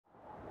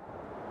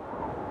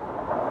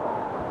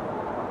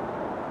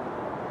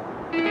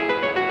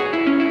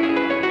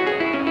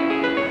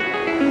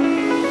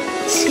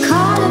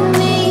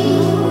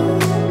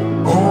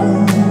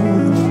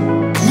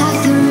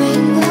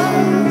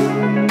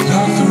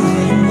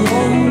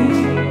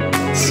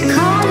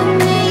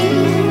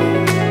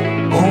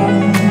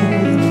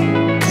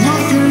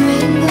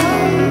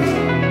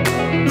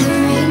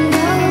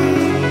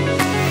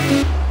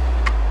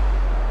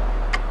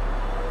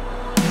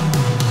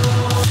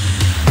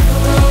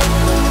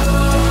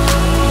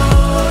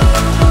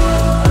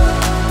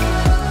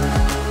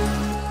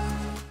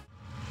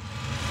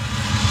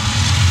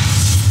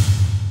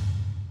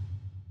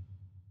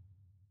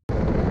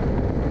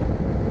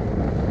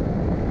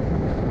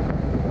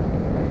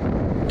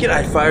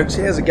G'day folks,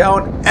 how's it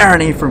going? Aaron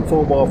here from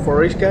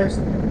 4x4 East Coast.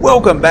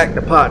 Welcome back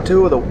to part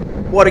 2 of the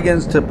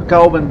Watagans to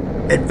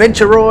Pokolbin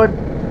adventure ride.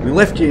 We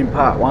left you in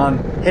part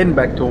 1, heading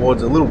back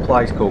towards a little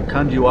place called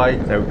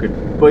Way, so we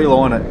could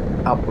beeline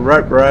it up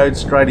Rope Road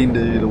straight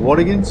into the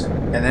Watagans,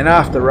 and then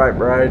after Rope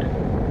Road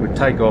we'd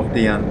take off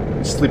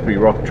down Slippery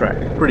Rock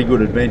Track. Pretty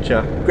good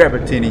adventure. Grab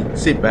a tinny,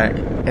 sit back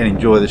and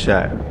enjoy the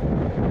show.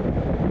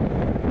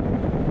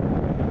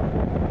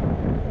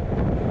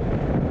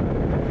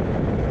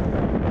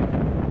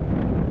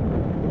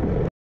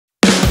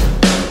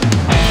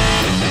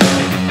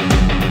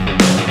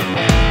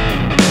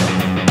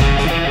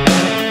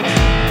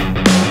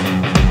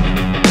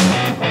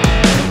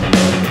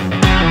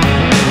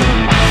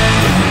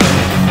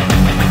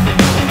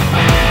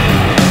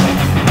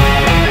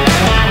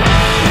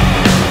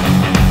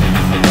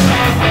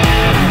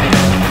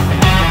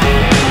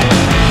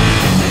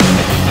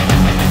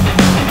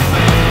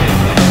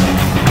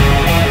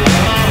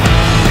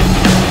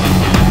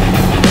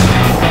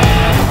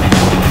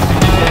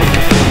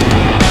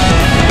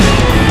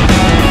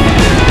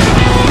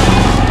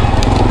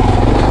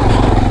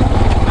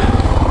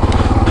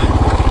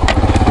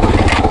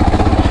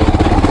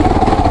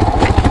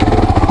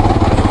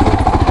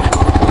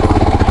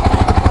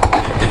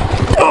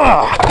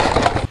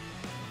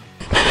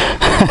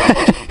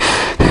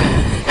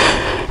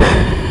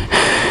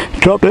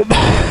 Dropped it.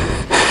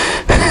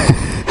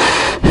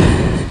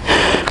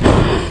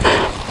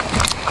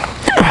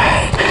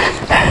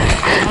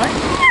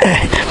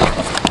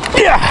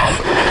 Yeah.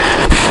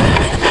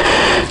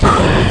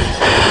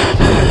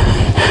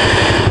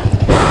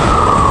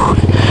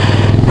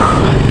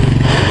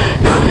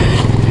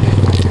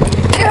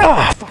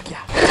 Fuck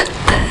yeah.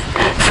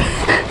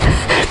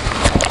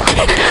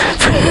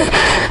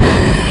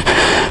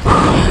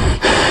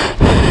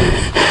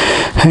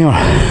 Hang on.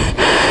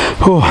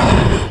 Oh.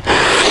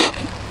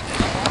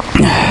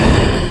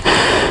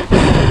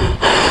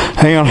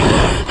 Hang on. I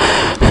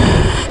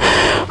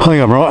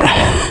think I'm right.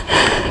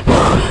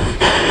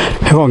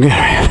 Come on, get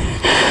around.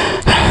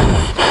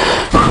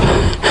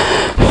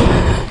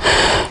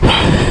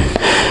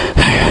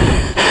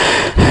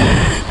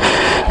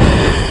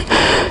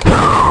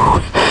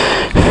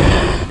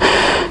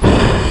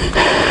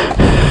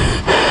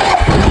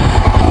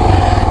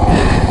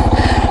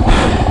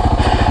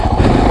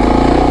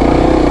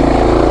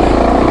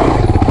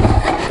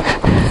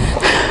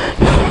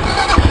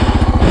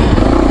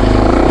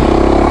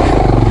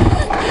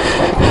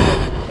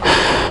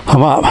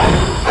 I'm up.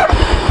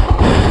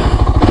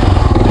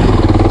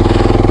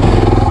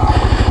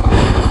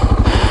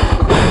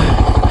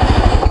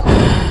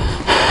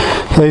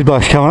 These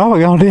blokes coming up, we're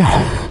going down.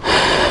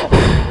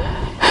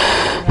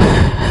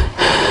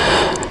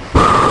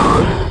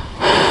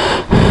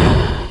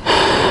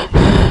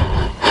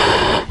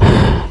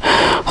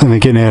 I think they're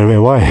getting out of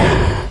our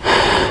way.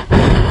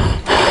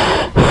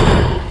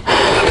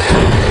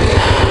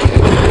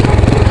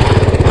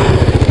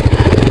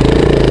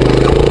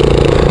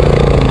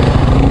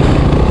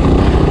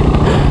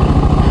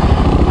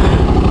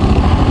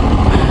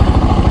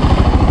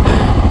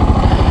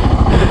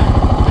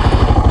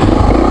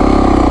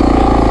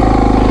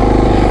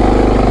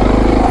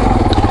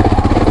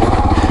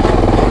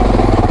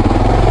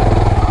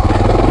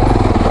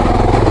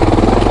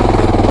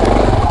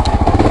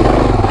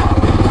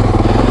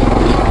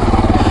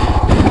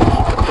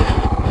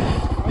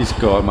 This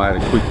guy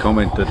made a quick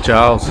comment to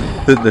Charles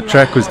that the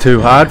track was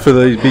too hard for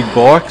these big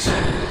bikes,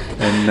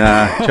 and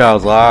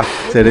Charles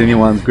laughed, said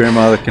anyone's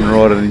grandmother can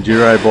ride an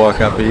enduro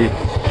bike up here.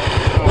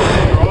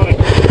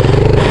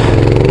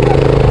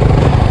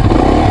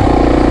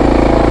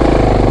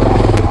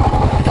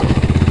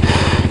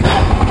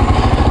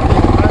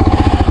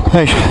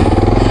 Hey,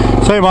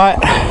 see you mate.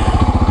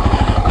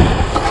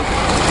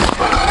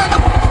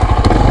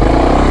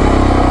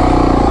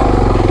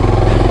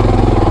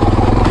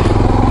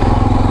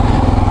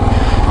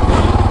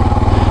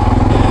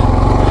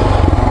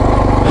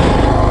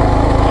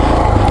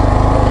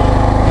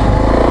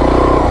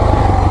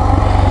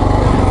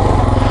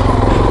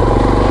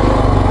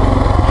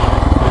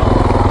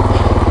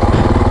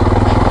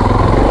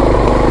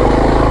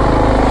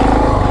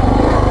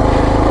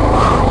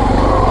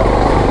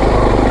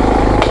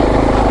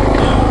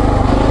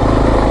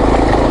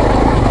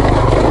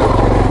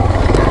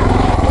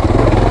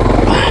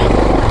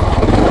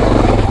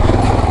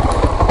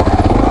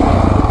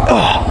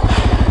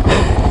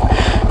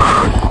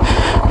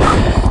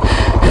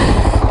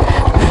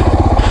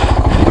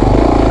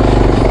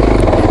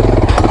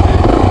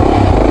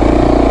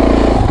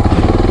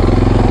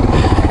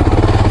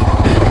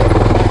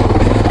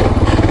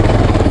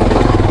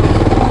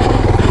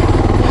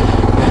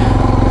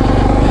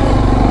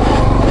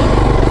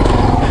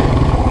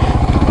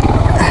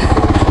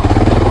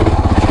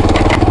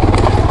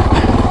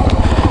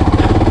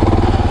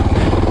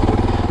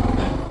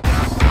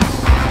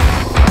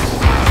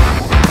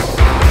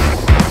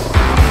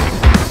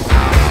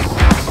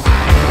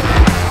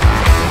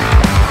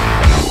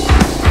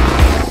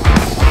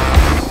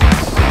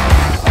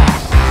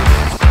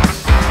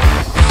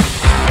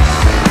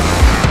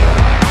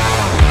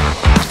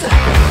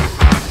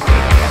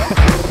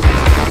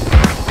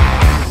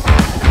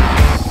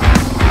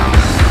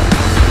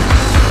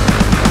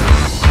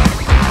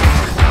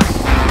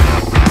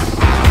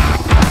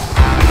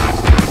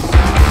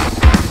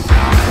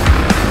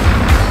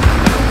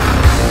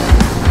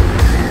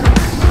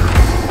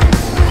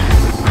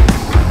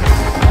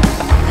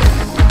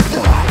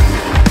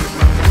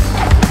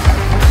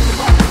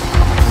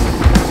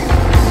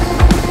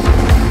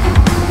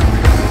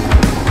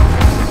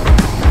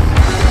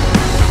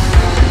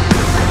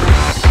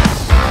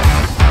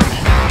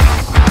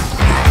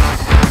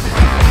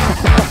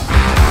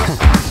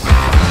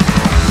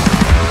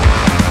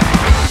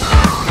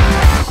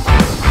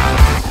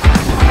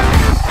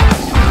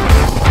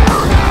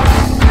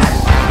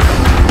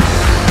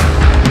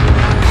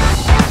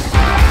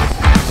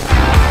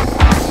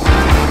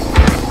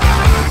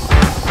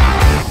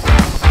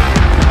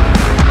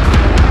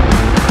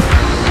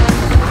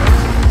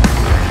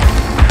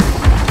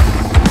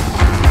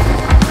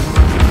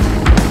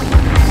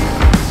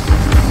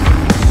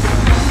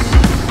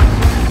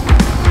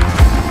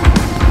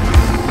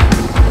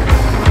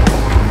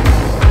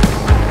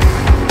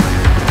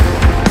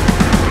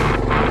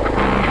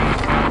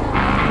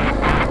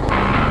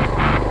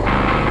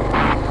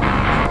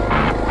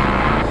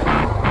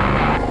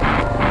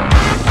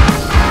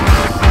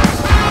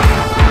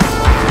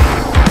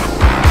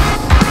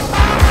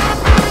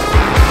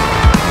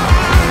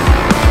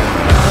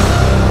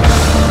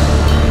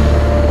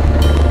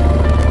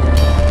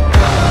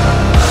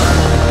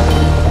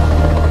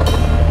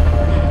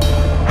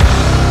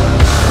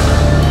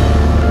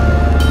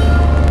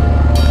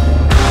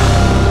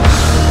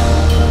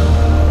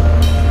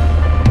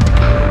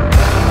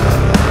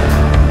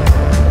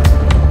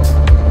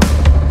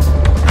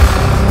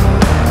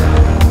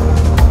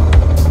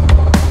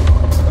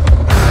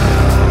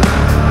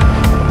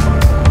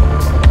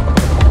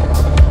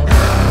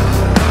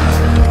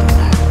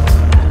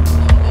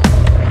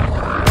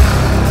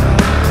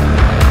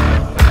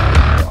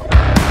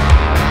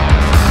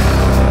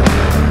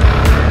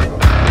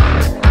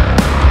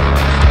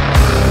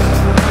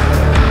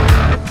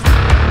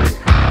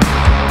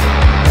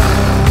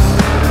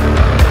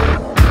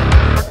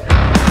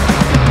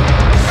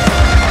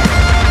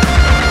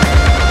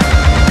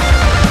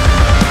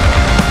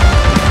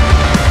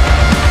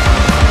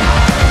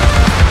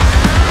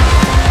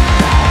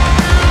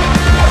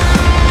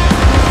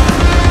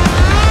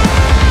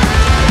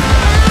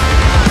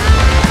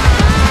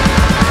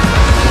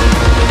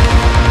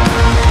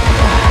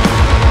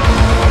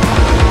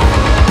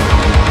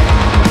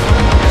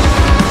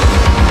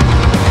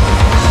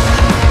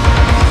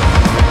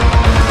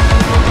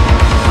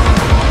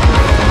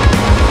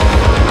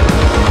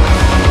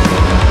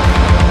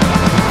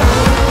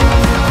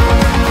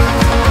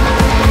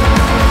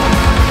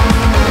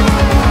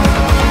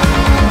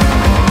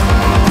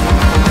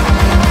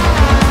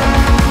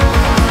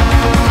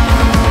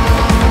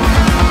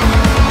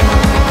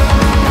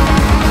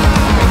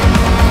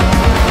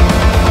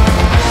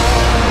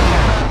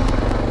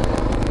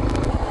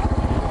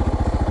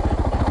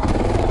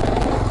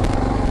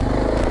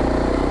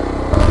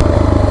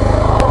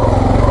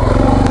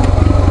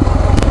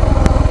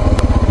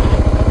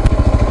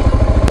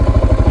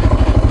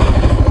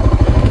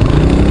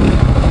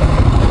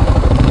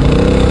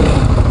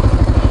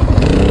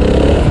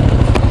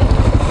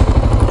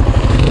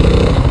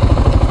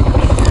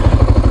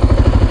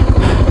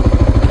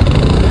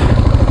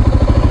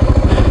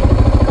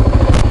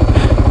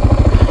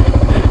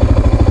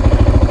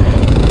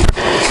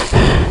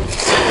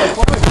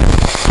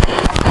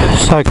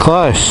 So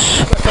close.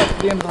 That's up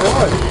to the end of the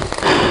road.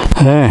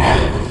 Yeah.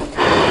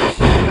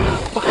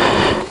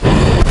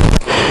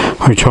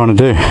 What are you trying to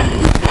do?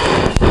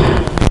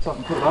 So I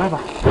can put it over.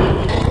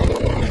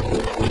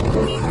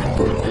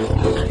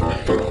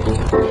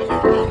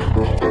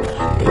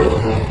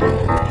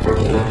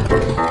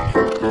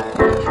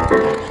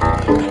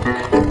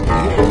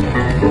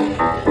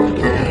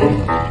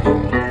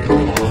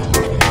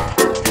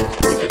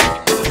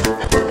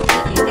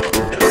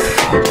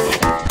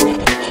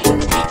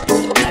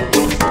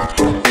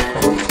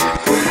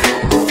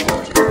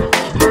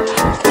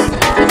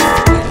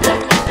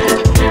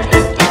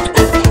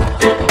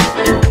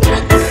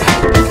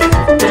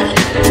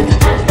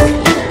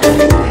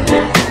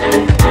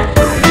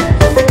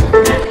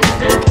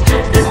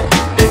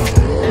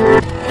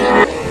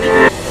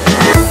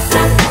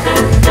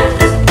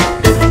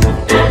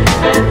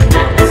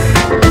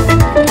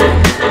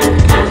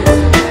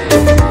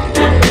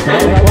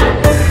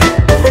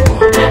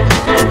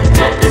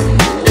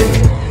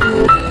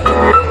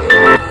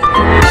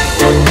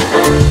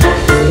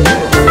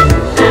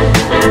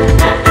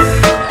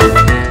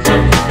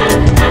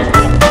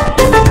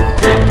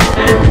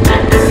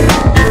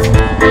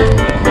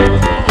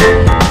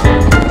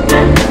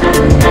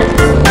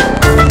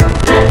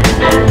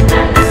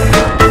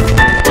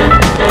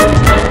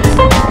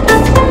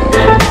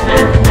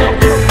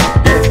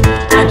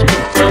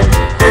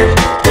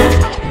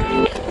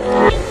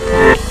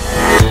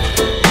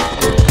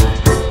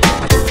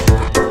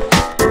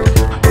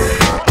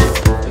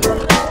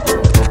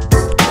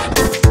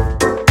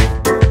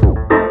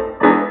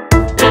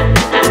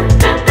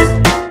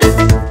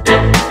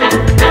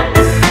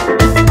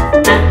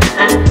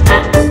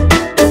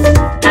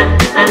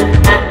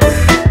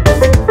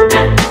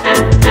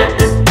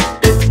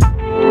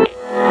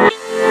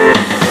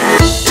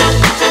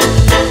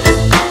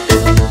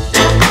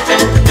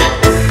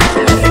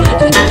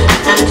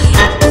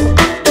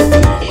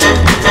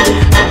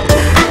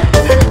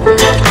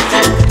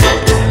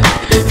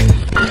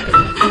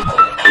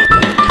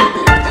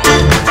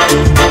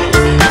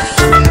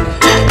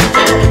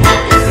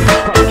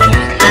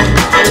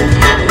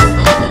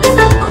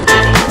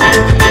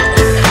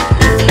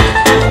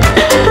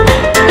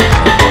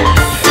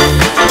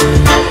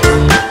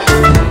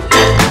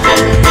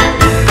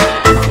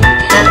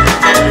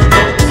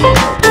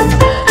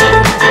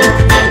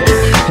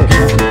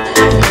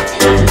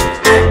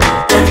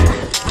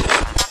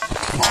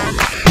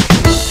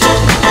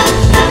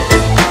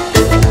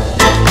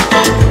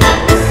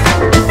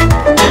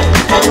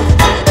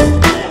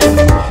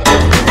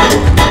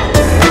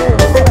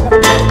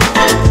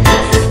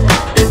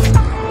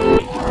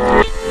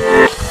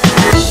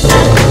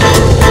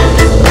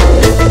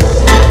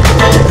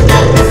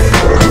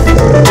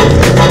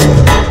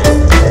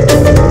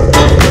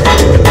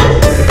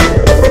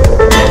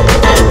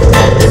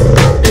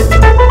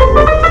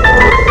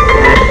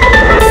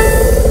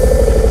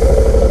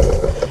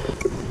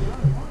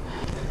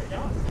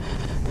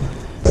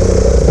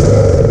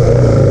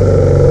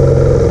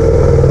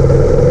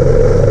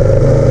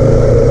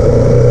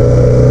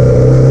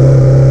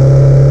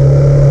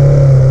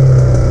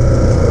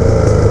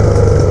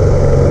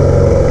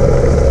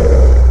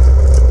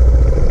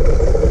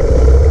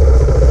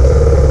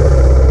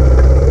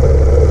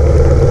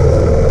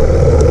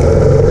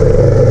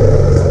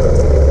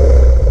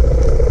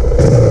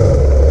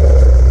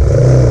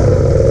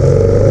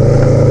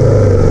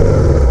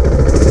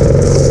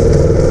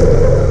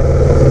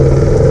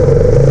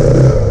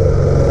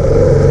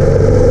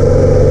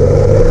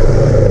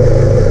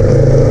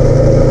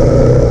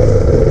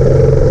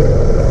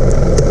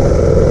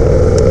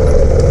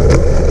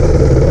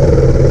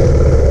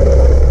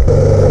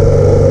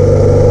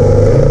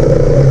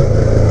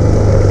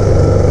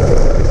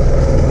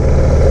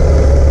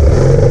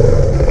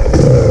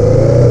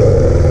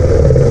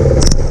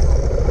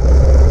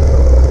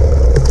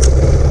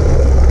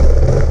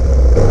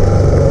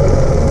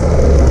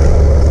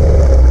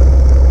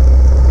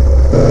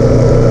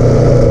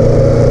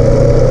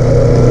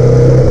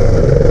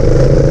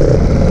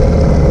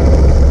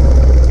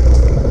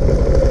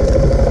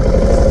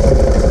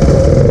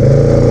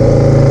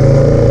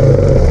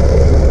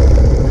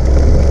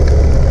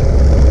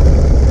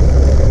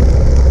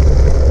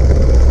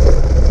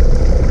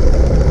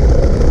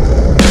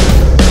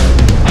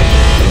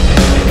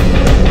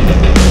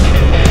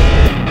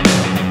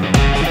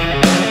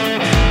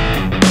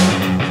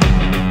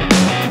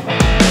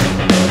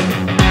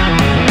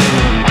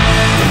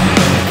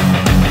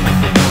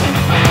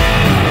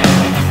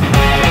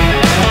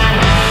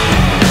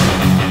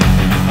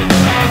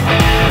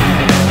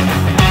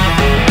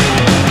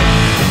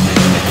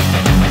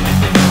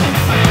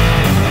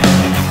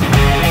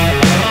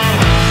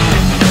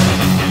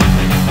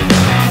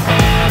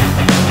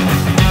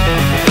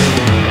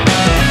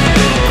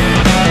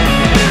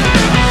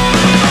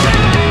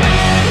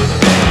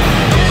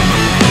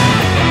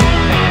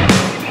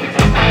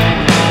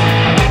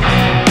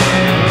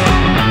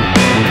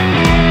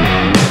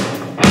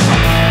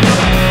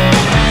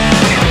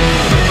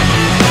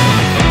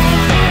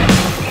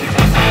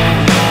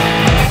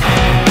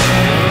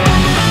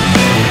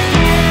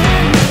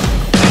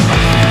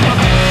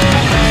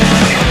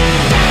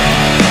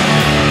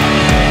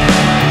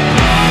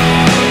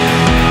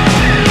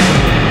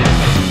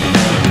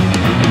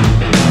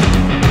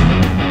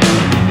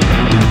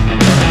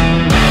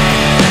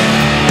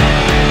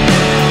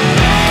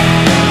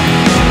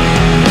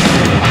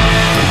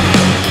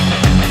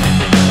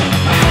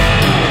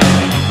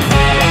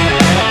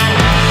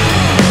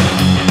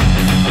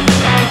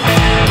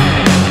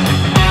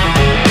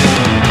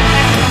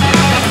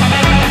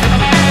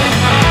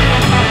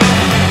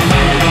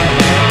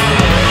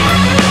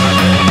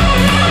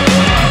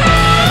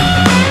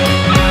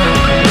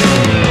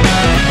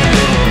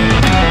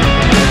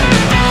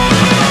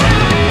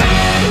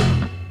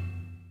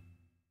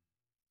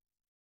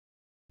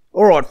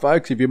 Alright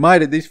folks, if you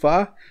made it this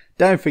far,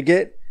 don't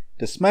forget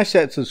to smash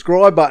that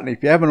subscribe button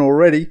if you haven't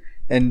already,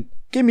 and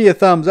give me a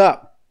thumbs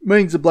up. It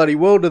means the bloody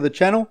world to the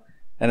channel,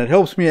 and it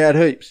helps me out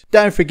heaps.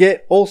 Don't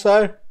forget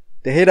also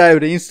to head over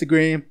to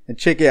Instagram and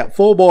check out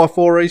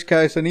 4x4 East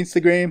Coast on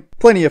Instagram.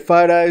 Plenty of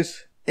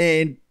photos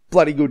and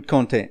bloody good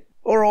content.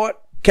 Alright,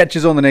 catch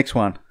us on the next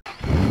one.